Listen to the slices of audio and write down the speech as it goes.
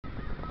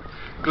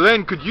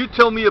Glenn, could you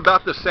tell me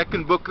about the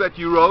second book that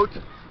you wrote?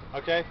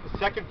 Okay, the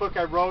second book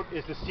I wrote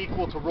is the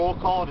sequel to Roll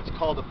Call, and it's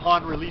called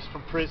Upon Release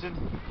from Prison.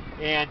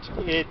 And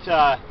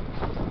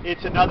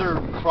it's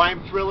another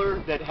crime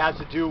thriller that has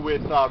to do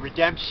with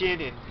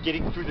redemption and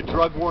getting through the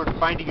drug war and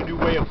finding a new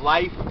way of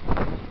life.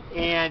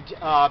 And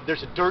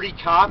there's a dirty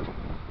cop,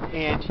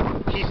 and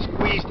he's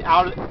squeezed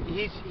out.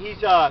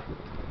 He's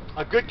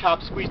a good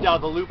cop squeezed out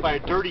of the loop by a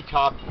dirty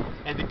cop,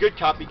 and the good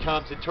cop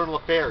becomes Internal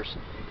Affairs.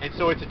 And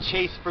so it's a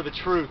chase for the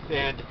truth,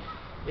 and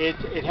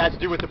it has to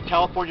do with the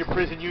California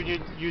Prison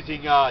Union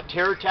using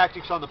terror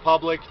tactics on the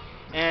public,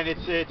 and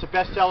it's a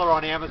bestseller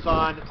on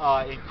Amazon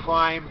in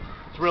crime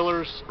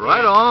thrillers.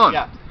 Right on.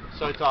 Yeah,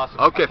 so it's awesome.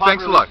 Okay,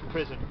 thanks a lot.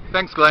 Prison.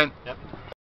 Thanks, Glenn. Yep.